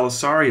gate for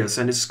Belisarius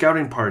and his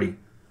scouting party.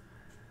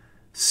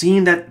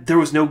 Seeing that there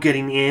was no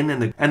getting in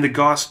and the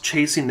Goths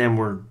chasing them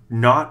were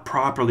not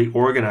properly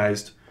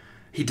organized,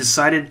 he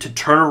decided to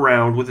turn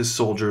around with his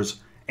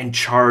soldiers and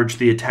charge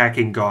the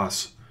attacking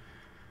Goths.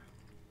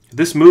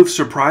 This move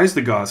surprised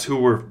the Goths, who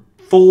were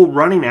full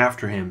running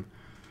after him,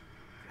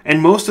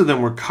 and most of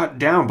them were cut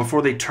down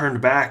before they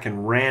turned back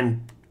and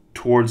ran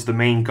towards the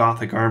main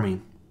Gothic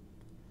army.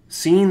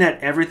 Seeing that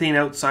everything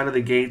outside of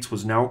the gates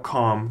was now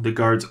calm, the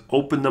guards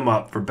opened them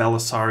up for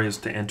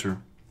Belisarius to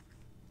enter.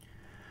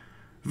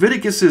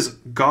 Witigis'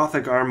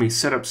 Gothic army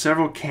set up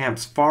several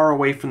camps far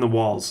away from the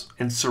walls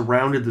and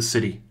surrounded the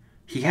city.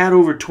 He had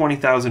over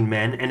 20,000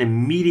 men and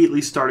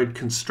immediately started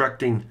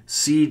constructing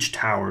siege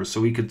towers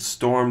so he could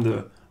storm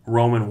the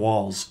Roman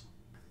walls.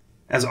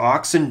 As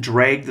oxen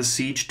dragged the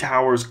siege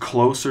towers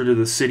closer to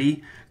the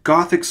city,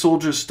 Gothic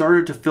soldiers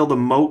started to fill the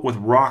moat with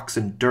rocks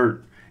and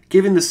dirt,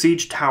 giving the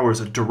siege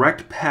towers a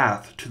direct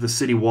path to the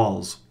city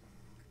walls.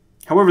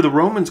 However, the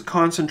Romans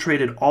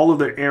concentrated all of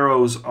their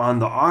arrows on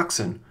the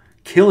oxen,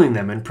 killing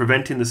them and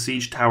preventing the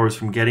siege towers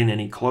from getting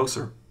any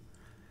closer.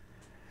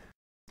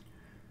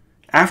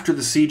 After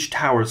the siege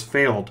towers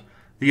failed,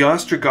 the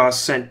Ostrogoths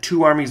sent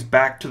two armies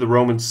back to the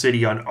Roman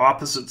city on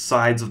opposite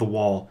sides of the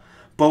wall,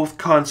 both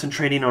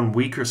concentrating on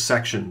weaker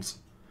sections.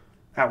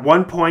 At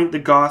one point, the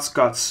Goths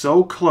got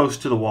so close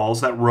to the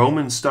walls that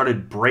Romans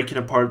started breaking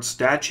apart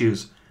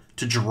statues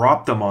to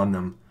drop them on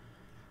them.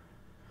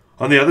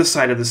 On the other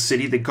side of the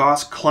city, the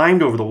Goths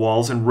climbed over the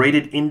walls and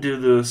raided into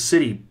the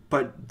city,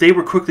 but they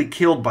were quickly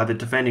killed by the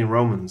defending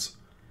Romans.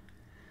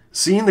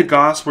 Seeing the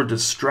Goths were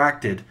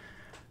distracted,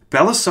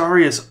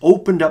 Belisarius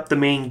opened up the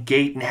main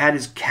gate and had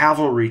his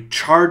cavalry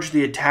charge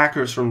the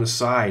attackers from the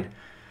side.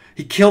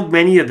 He killed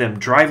many of them,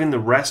 driving the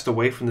rest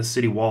away from the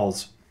city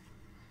walls.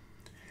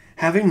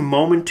 Having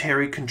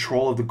momentary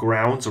control of the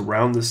grounds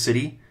around the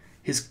city,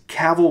 his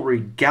cavalry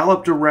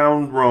galloped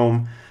around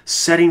Rome,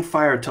 setting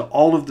fire to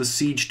all of the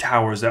siege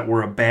towers that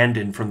were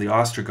abandoned from the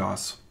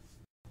Ostrogoths.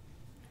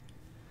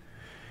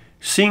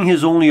 Seeing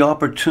his only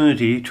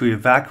opportunity to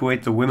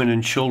evacuate the women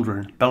and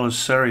children,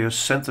 Belisarius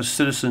sent the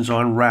citizens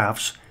on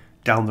rafts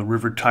down the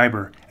river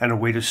Tiber and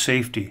away to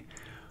safety,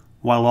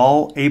 while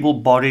all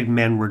able-bodied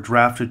men were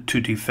drafted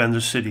to defend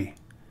the city.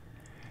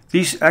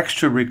 These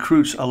extra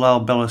recruits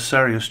allowed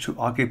Belisarius to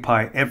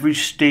occupy every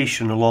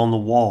station along the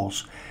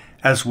walls,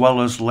 as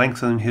well as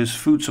lengthen his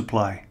food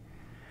supply.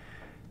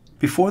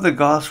 Before the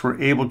Goths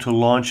were able to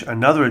launch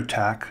another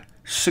attack,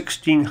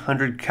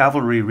 1,600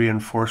 cavalry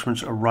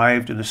reinforcements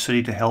arrived in the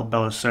city to help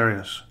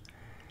Belisarius.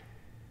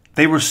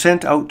 They were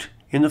sent out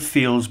in the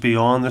fields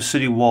beyond the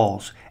city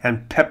walls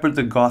and peppered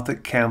the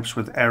Gothic camps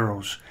with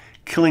arrows,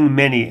 killing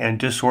many and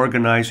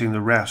disorganizing the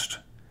rest.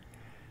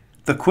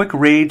 The quick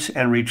raids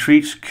and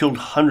retreats killed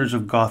hundreds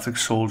of Gothic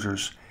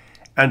soldiers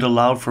and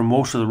allowed for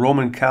most of the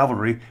Roman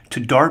cavalry to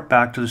dart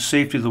back to the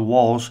safety of the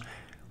walls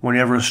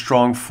whenever a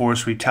strong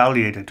force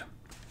retaliated.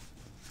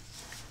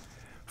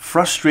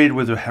 Frustrated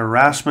with the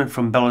harassment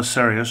from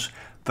Belisarius,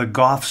 the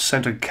Goths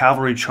sent a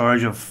cavalry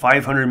charge of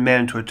 500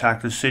 men to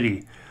attack the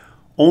city,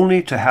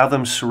 only to have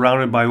them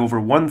surrounded by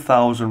over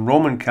 1,000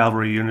 Roman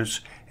cavalry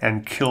units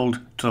and killed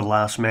to the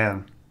last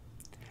man.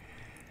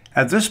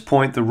 At this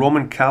point, the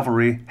Roman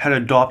cavalry had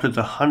adopted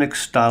the Hunnic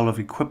style of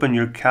equipping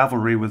your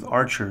cavalry with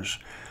archers,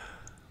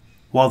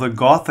 while the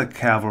Gothic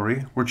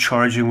cavalry were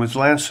charging with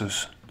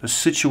lances. The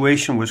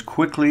situation was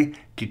quickly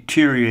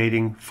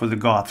deteriorating for the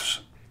Goths.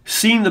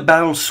 Seeing the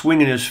battle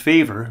swing in his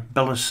favor,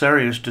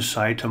 Belisarius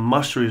decided to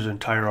muster his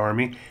entire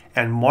army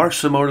and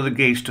march them out of the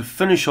gates to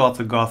finish off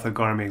the Gothic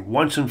army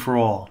once and for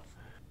all.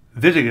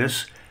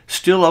 Vitiges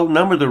still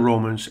outnumbered the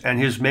Romans, and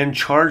his men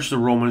charged the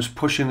Romans,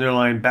 pushing their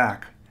line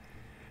back.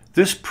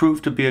 This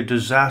proved to be a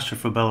disaster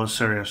for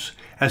Belisarius,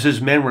 as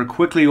his men were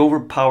quickly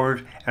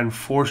overpowered and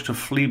forced to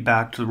flee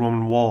back to the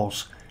Roman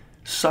walls,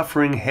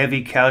 suffering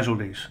heavy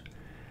casualties.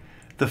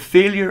 The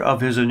failure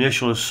of his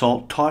initial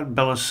assault taught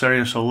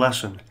Belisarius a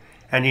lesson,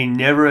 and he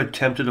never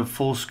attempted a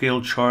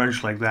full-scale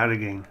charge like that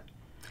again.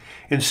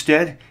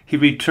 Instead, he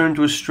returned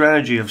to a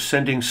strategy of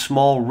sending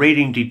small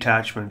raiding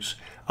detachments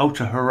out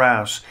to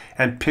harass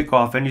and pick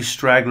off any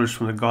stragglers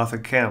from the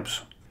Gothic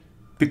camps.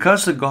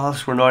 Because the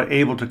Goths were not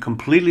able to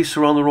completely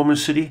surround the Roman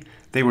city,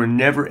 they were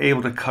never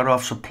able to cut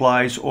off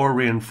supplies or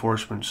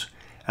reinforcements,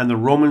 and the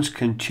Romans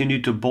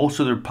continued to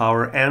bolster their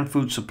power and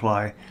food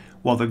supply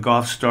while the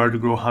Goths started to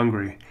grow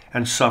hungry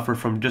and suffer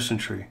from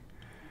dysentery.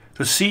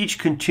 The siege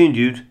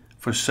continued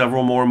for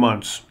several more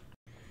months.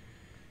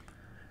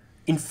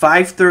 In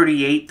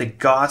 538, the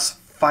Goths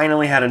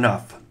finally had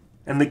enough,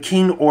 and the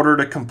king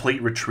ordered a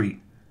complete retreat.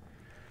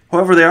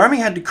 However, the army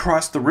had to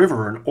cross the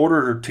river in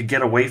order to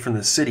get away from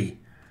the city,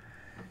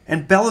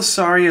 and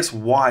Belisarius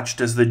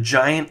watched as the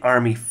giant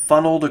army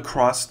funneled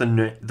across the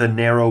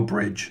narrow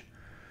bridge.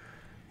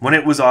 When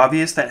it was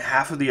obvious that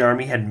half of the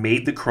army had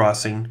made the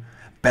crossing,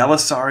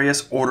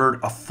 Belisarius ordered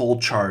a full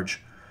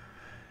charge.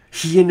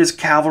 He and his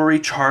cavalry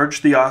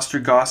charged the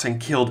Ostrogoths and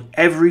killed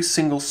every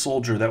single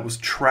soldier that was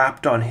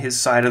trapped on his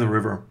side of the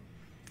river.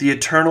 The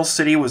Eternal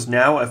City was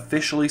now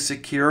officially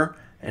secure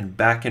and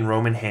back in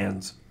Roman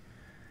hands.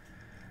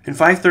 In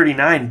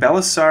 539,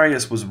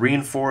 Belisarius was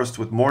reinforced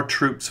with more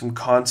troops from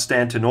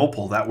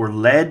Constantinople that were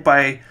led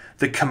by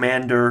the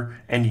commander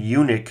and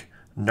eunuch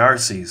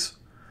Narses,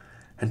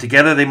 and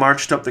together they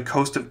marched up the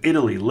coast of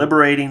Italy,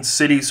 liberating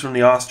cities from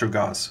the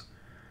Ostrogoths.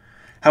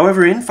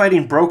 However,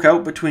 infighting broke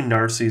out between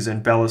Narses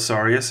and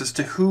Belisarius as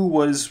to who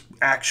was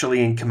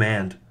actually in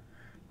command.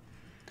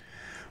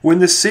 When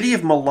the city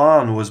of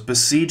Milan was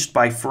besieged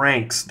by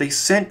Franks, they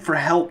sent for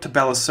help to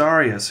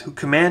Belisarius, who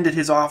commanded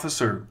his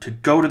officer to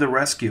go to the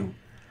rescue.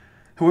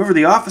 However,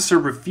 the officer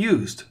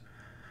refused,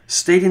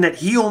 stating that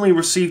he only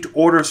received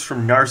orders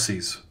from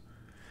Narses.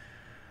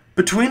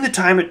 Between the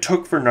time it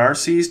took for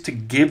Narses to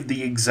give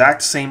the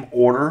exact same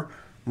order,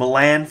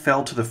 Milan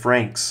fell to the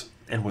Franks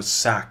and was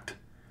sacked,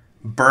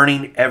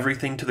 burning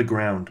everything to the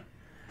ground.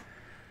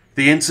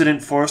 The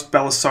incident forced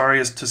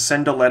Belisarius to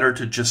send a letter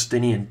to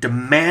Justinian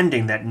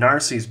demanding that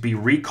Narses be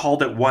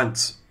recalled at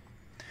once.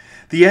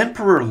 The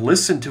emperor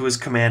listened to his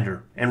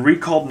commander and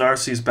recalled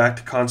Narses back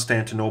to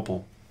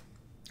Constantinople.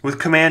 With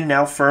command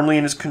now firmly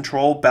in his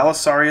control,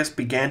 Belisarius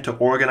began to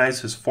organize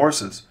his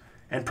forces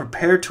and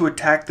prepared to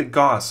attack the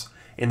Goths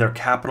in their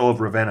capital of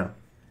Ravenna.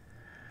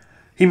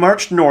 He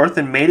marched north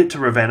and made it to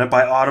Ravenna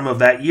by autumn of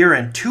that year,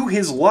 and to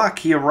his luck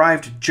he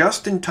arrived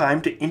just in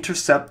time to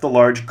intercept the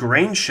large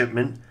grain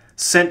shipment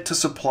sent to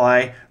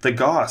supply the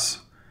Goths.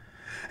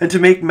 And to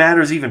make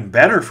matters even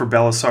better for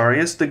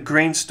Belisarius, the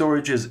grain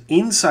storages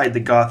inside the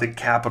Gothic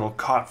capital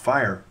caught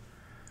fire.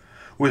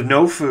 With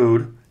no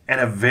food and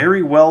a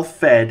very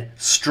well-fed,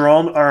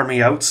 strong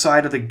army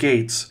outside of the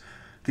gates,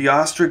 the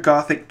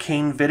Ostrogothic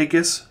king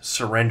Witigis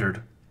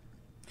surrendered.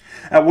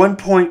 At one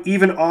point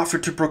even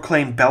offered to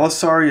proclaim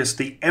Belisarius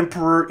the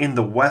emperor in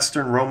the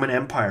Western Roman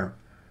Empire.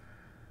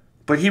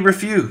 But he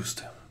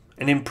refused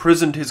and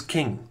imprisoned his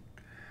king.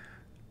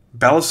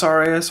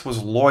 Belisarius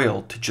was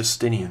loyal to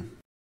Justinian.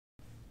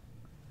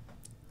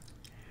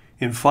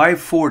 In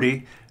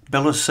 540,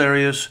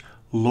 Belisarius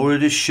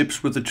loaded his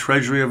ships with the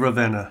treasury of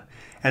Ravenna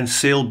and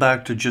sailed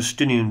back to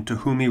Justinian, to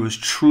whom he was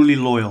truly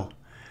loyal.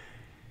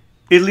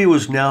 Italy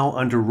was now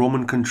under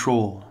Roman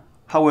control.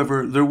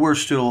 However, there were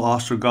still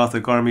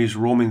Ostrogothic armies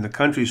roaming the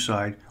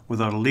countryside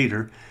without a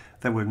leader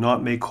that would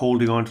not make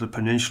holding on to the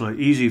peninsula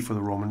easy for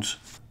the Romans.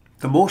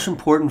 The most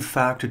important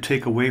fact to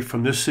take away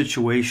from this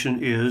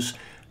situation is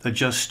that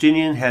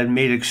Justinian had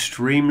made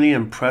extremely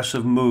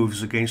impressive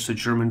moves against the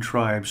German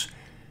tribes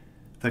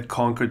that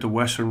conquered the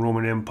Western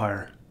Roman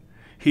Empire.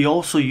 He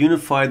also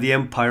unified the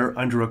empire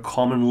under a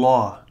common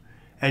law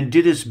and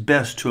did his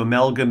best to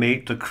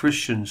amalgamate the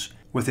Christians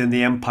within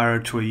the empire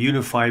to a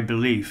unified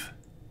belief.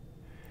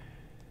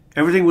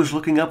 Everything was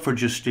looking up for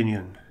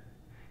Justinian.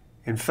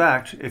 In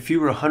fact, if you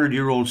were a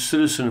 100-year-old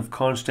citizen of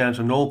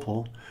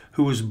Constantinople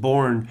who was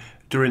born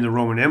during the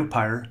Roman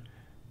Empire,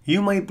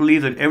 you might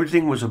believe that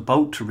everything was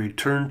about to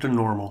return to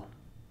normal.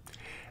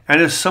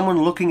 And as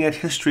someone looking at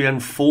history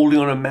unfolding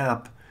on a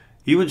map,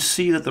 you would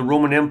see that the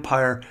Roman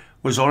Empire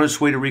was on its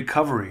way to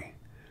recovery.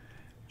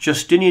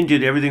 Justinian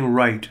did everything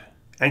right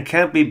and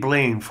can't be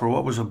blamed for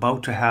what was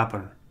about to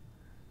happen.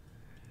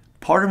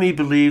 Part of me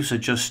believes that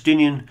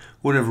Justinian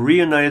would have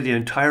reunited the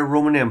entire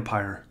Roman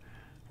Empire,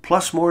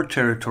 plus more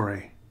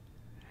territory,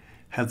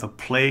 had the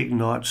plague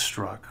not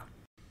struck.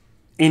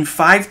 In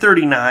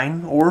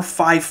 539 or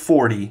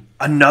 540,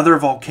 another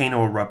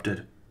volcano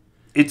erupted.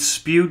 It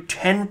spewed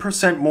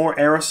 10% more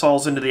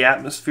aerosols into the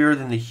atmosphere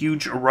than the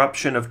huge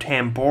eruption of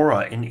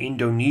Tambora in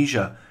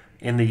Indonesia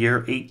in the year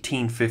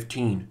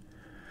 1815,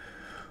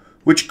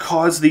 which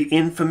caused the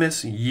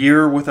infamous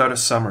Year Without a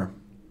Summer.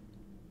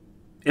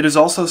 It is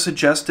also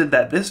suggested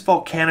that this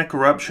volcanic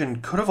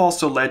eruption could have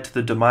also led to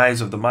the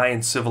demise of the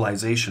Mayan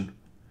civilization.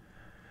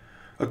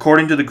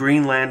 According to the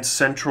Greenland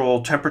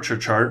Central Temperature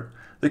Chart,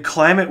 the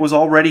climate was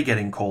already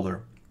getting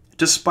colder.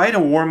 Despite a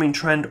warming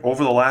trend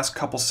over the last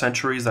couple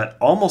centuries that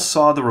almost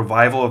saw the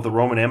revival of the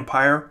Roman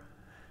Empire,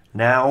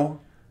 now,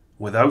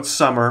 without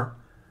summer,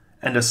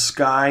 and a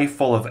sky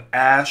full of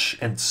ash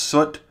and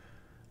soot,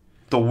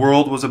 the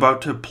world was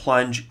about to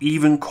plunge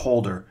even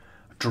colder,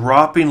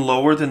 dropping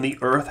lower than the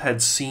Earth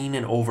had seen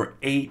in over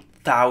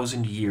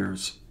 8,000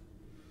 years.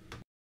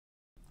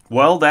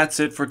 Well, that's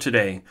it for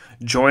today.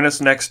 Join us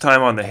next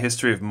time on the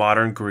history of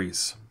modern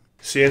Greece.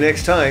 See you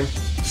next time.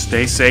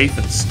 Stay safe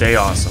and stay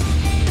awesome.